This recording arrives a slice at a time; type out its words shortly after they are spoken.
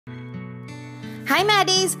Hi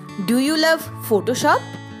Maddies, do you love Photoshop?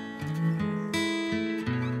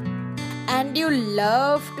 And you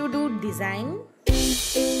love to do design?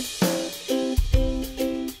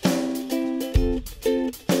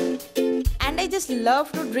 And I just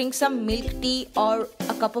love to drink some milk tea or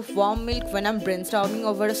a cup of warm milk when I'm brainstorming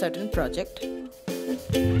over a certain project.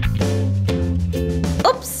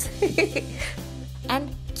 Oops!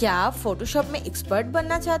 And क्या Photoshop में expert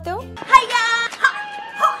बनना चाहते हो? Hiya!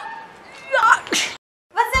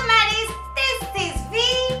 What's up, Maddies? This is V,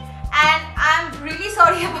 and I'm really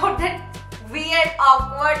sorry about that weird,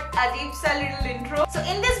 awkward, ajeeb sa little intro. So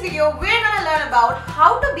in this video, we're gonna learn about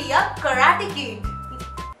how to be a karate kid.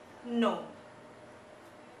 No.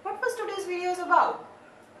 What was today's video about?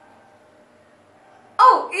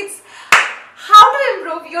 Oh, it's how to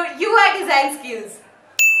improve your UI design skills.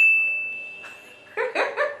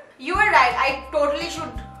 You are right, I totally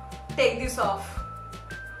should take this off.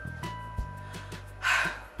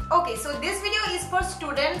 Okay, so this video is for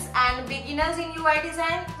students and beginners in UI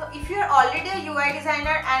design. So if you are already a UI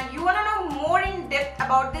designer and you want to know more in depth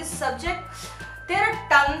about this subject, there are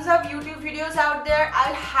tons of YouTube videos out there.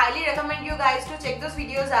 I'll highly recommend you guys to check those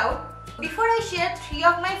videos out. Before I share 3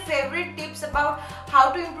 of my favorite tips about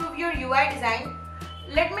how to improve your UI design,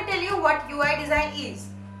 let me tell you what UI design is.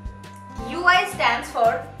 UI stands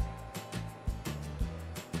for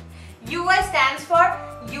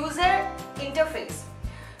user interface.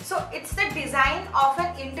 So it's the design of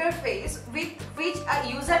an interface with which a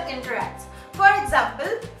user interacts. For example,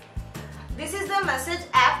 this is the message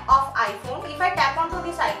app of iPhone. If I tap onto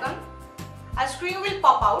this icon, a screen will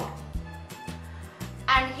pop out,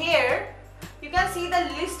 and here you can see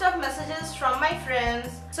the list of messages from my friends.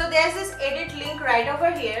 So there's this edit link right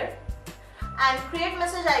over here and create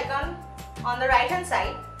message icon on the right hand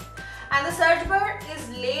side, and the search bar is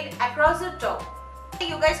laid across the top.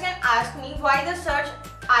 You guys can ask me why the search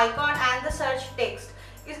icon and the search text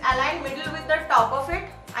is aligned middle with the top of it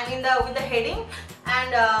and with the heading,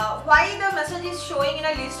 and why the message is showing in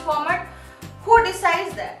a list format. Who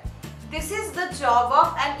decides that? This is the job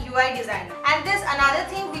of an UI designer. And there's another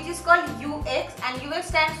thing which is called UX, and UX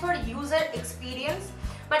stands for user experience.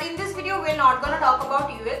 But in this video we're not going to talk about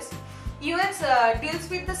UX. UX deals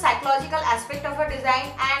with the psychological aspect of a design,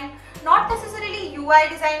 and not necessarily UI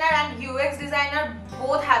designer and UX designer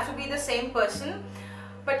both have to be the same person.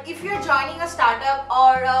 But if you're joining a startup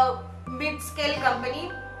or a mid-scale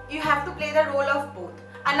company, you have to play the role of both.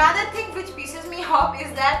 Another thing which pisses me off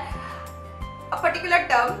is that a particular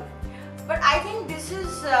term, but I think this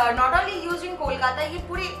is not only used in Kolkata, ये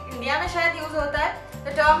पूरे India में शायद use होता है.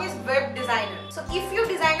 The term is web designer. So if you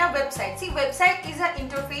design a website, see, website is an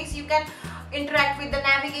interface. You can interact with the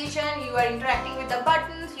navigation, you are interacting with the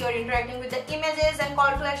buttons, you are interacting with the images and call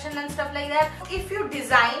to action and stuff like that. If you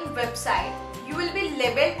design website, you will be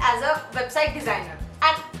labeled as a website designer.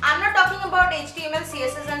 And I'm not talking about HTML,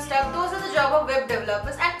 CSS and stuff. Those are the job of web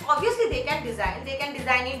developers, and obviously they can design. They can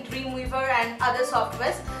design in Dreamweaver and other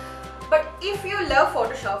softwares. But if you love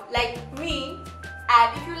Photoshop like me,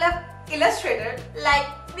 and if you love Illustrator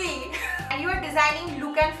like me, and you are designing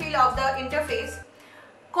look and feel of the interface,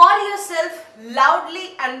 call yourself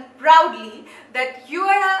loudly and proudly that you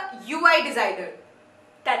are a UI designer.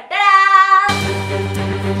 Ta-da!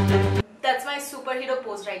 That's my superhero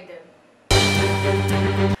pose right there.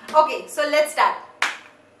 Okay, so let's start.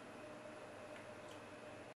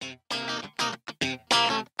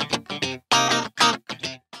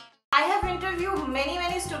 I have interviewed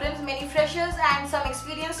many students, many freshers and some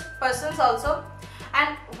experienced persons also.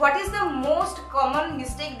 And what is the most common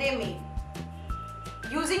mistake they make?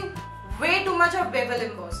 Using way too much of bevel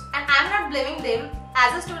emboss. And I'm not blaming them.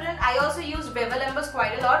 As a student, I also use bevel emboss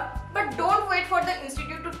quite a lot. But don't wait for the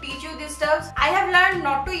institute to teach you these stuff. I have learned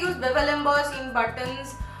not to use bevel emboss in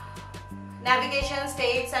buttons, navigation,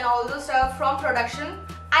 text and all those stuff from production.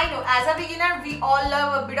 I know, as a beginner, we all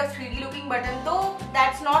love a bit of 3D looking button, though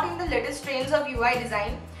that's not in the latest trends of UI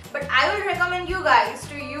design. But I will recommend you guys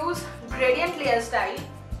to use gradient layer style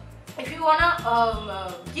if you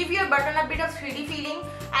wanna give your button a bit of 3D feeling,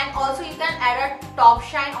 and also you can add a top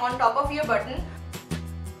shine on top of your button.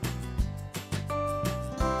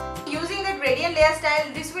 Using the gradient layer style,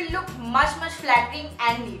 this will look much flattering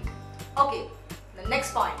and neat. Okay, the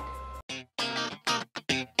next point.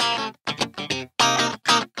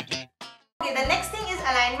 Okay, the next thing is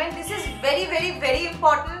alignment. This is very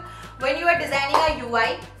important when you are designing a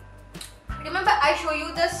UI. Remember, I show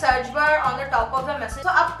you the search bar on the top of the message. So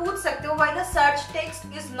आप पूछ सकते हो why the search text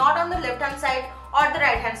is not on the left hand side or the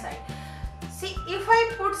right hand side. See, if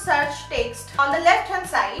I put search text on the left hand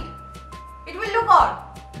side, it will look odd.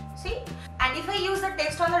 See, and if I use the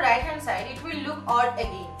text on the right hand side, it will look odd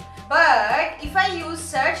again. But if I use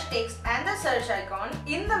search text and the search icon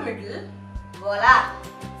in the middle, voila,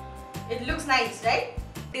 it looks nice, right?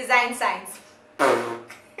 Design science.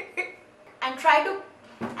 And try to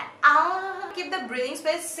keep the breathing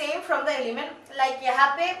space same from the element. Like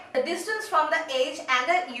यहाँ पे the distance from the H and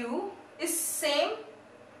the U is same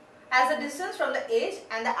as the distance from the H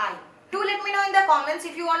and the I. Do let me know in the comments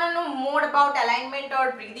if you want to know more about alignment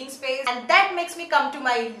or breathing space. And that makes me come to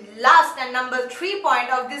my last and number 3 point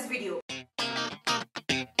of this video.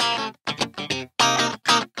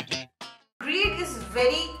 Grid is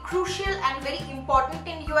very crucial and very important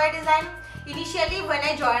in UI design. Initially when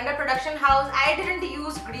I joined a production house, I didn't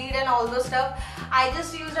use grid and all those stuff. I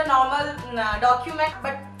just used a normal document.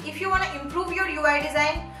 But if you want to improve your UI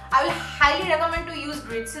design, I will highly recommend to use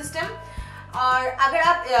grid system. और अगर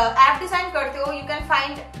आप app design करते हो, you can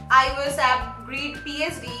find iOS app Grid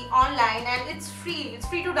PSD online and it's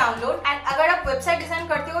free to download. And अगर आप website design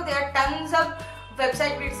करते हो, there are tons of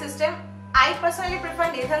website grid system. I personally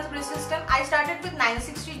prefer Nathan's grid system. I started with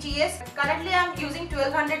 960 GS. Currently I'm using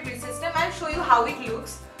 1200 grid system. I'll show you how it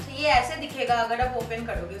looks. So ये ऐसे दिखेगा अगर आप open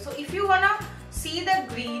करोगे. So if you wanna see the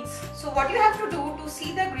grids, so what you have to do to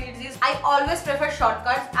see the grids is, I always prefer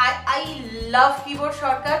shortcuts. I love keyboard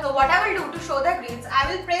shortcuts. So what I will do to show the grids, I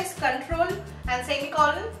will press Ctrl and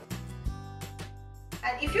semicolon,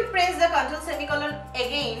 and if you press the Ctrl semicolon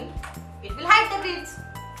again, it will hide the grids.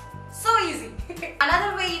 So easy.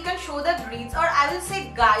 Another way you can show the grids, or I will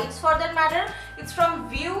say guides for that matter, it's from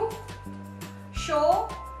View, Show,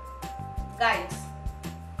 Guides.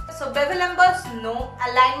 So bevel numbers, no.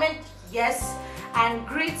 Alignment, yes. And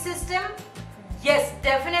grid system, yes,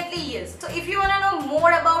 definitely yes. So if you want to know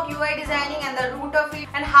more about UI designing and the root of it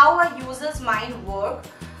and how a user's mind works,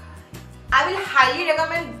 I will highly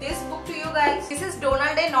recommend this book to you guys. This is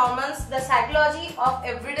Donald A. Norman's The Psychology of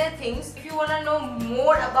Everyday Things. If you want to know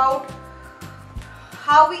more about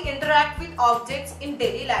how we interact with objects in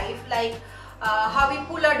daily life, like how we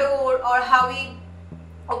pull a door or how we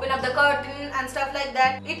open up the curtain and stuff like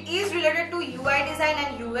that. It is related to UI design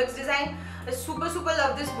and UX design. I super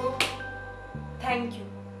love this book. Thank you.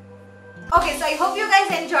 Okay, so I hope you guys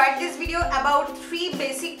enjoyed this video about 3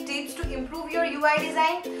 basic tips to improve your UI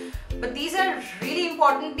design. But these are really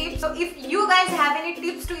important tips. So if you guys have any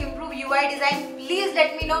tips to improve UI design, please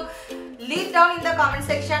let me know. Leave down in the comment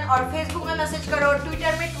section or Facebook में message करो,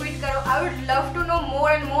 Twitter में tweet करो. I would love to know more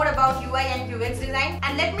and more about UI and UX design.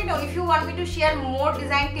 And let me know if you want me to share more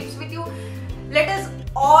design tips with you. Let us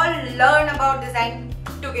all learn about design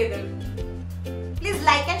together. Please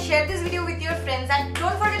like and share this video with your friends, and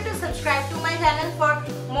don't forget to subscribe to my channel for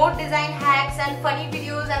more design hacks and funny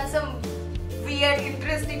videos and some weird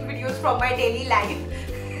interesting videos from my daily life.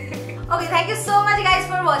 Okay, thank you so much guys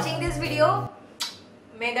for watching this video.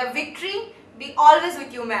 May the victory be always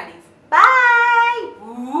with you, Maddie. Bye!